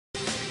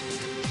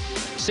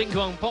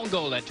Singkwang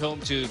Ponggol at home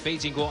to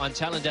Beijing were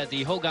untalented at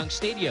the Hougang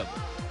Stadium.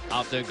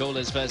 After a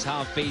goalless first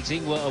half,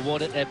 Beijing were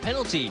awarded a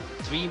penalty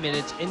 3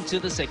 minutes into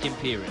the second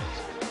period.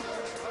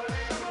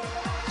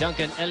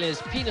 Duncan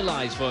Ellis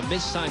penalized for a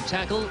mistimed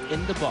tackle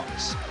in the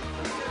box.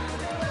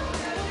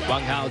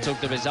 Wang Hao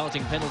took the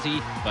resulting penalty,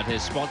 but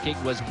his spot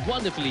kick was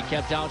wonderfully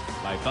kept out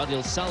by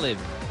Fadil Salim.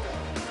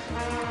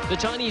 The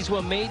Chinese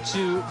were made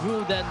to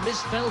rule that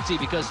missed penalty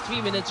because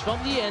 3 minutes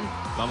from the end,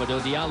 Mamadou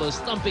Diallo's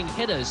thumping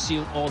header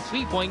sealed all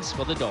 3 points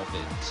for the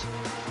Dolphins.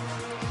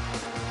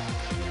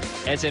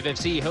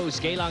 SFFC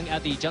hosts Geylang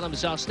at the Jalan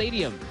Besar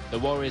Stadium. The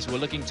Warriors were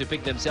looking to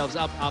pick themselves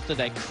up after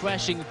their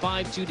crashing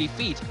 5-2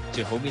 defeat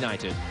to Home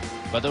United.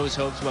 But those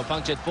hopes were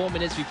punctured 4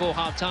 minutes before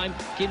half-time.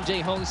 Kim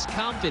Jae-hong's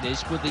calm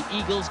finish put the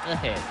Eagles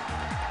ahead.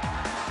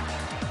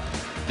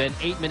 Then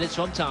 8 minutes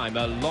from time,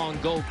 a long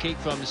goal kick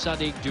from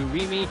Sadiq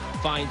Durimi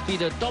finds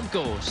Peter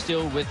Tomko,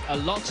 still with a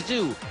lot to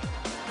do.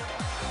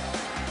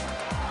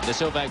 The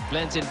Slovak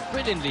blends in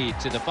brilliantly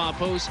to the far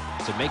post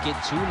to make it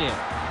 2-0.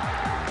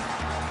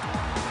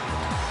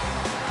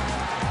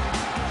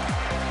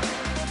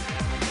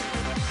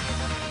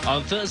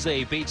 On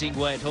Thursday, Beijing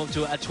were at home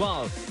to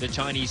Etoile. The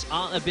Chinese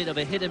are a bit of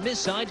a hit-and-miss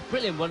side,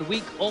 brilliant one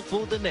week,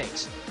 awful the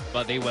next.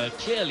 But they were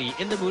clearly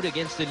in the mood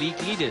against the league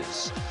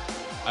leaders.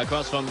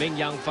 Across from Ming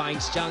Yang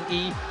finds Zhang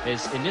Yi.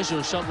 His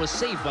initial shot was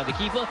saved by the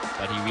keeper,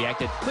 but he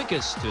reacted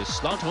quickest to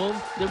slot home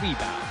the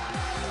rebound.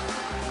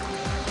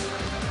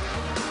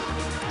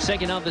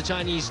 Second half, the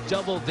Chinese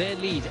doubled their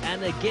lead,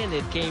 and again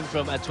it came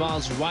from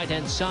Etoile's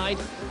right-hand side.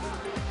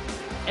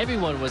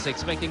 Everyone was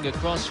expecting a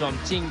cross from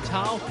Ting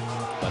Tao,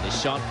 but a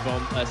shot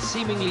from a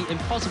seemingly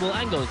impossible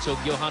angle took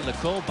Johan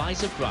Lecour by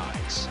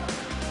surprise.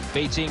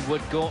 Beijing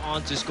would go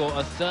on to score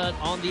a third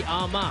on the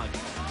hour mark.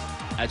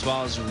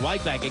 Etoile's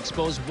right back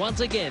exposed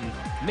once again.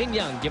 Ming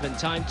Yang given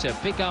time to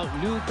pick out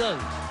Liu Deng,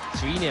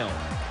 3-0.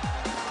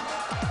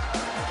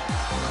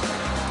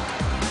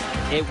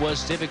 It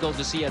was difficult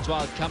to see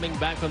Etoile coming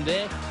back from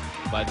there,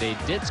 but they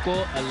did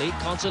score a late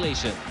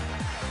consolation.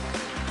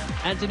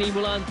 Anthony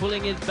Mulan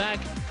pulling it back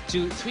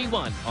to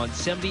 3-1 on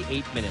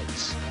 78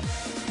 minutes.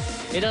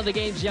 In other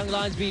games, Young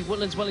Lions beat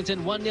Woodlands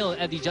Wellington 1-0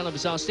 at the Jalan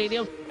Besar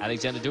Stadium.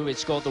 Alexander Duric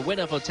scored the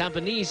winner for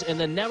Tampines in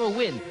a narrow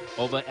win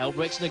over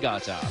Albrechts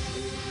Nagata.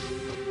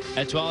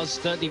 Etoile's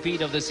third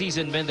defeat of the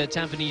season meant that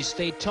Tampines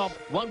stayed top,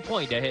 1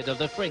 point ahead of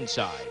the French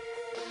side.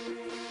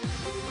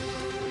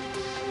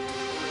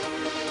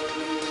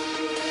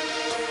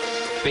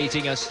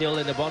 Beijing are still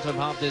in the bottom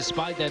half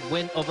despite that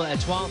win over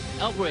Etoile.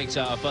 Albrechts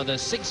are a further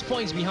 6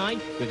 points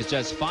behind with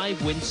just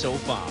 5 wins so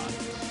far.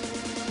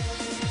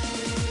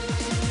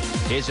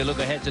 Here's a look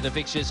ahead to the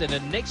fixtures in the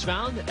next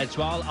round.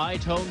 Etoile are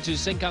at home to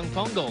Singkwang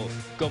Ponggol.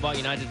 Gombak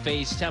United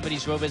face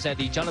Tampines Rovers at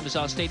the Jalan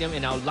Besar Stadium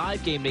in our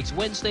live game next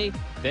Wednesday.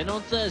 Then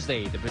on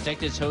Thursday, the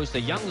Protectors host the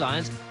Young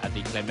Lions at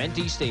the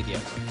Clementi Stadium.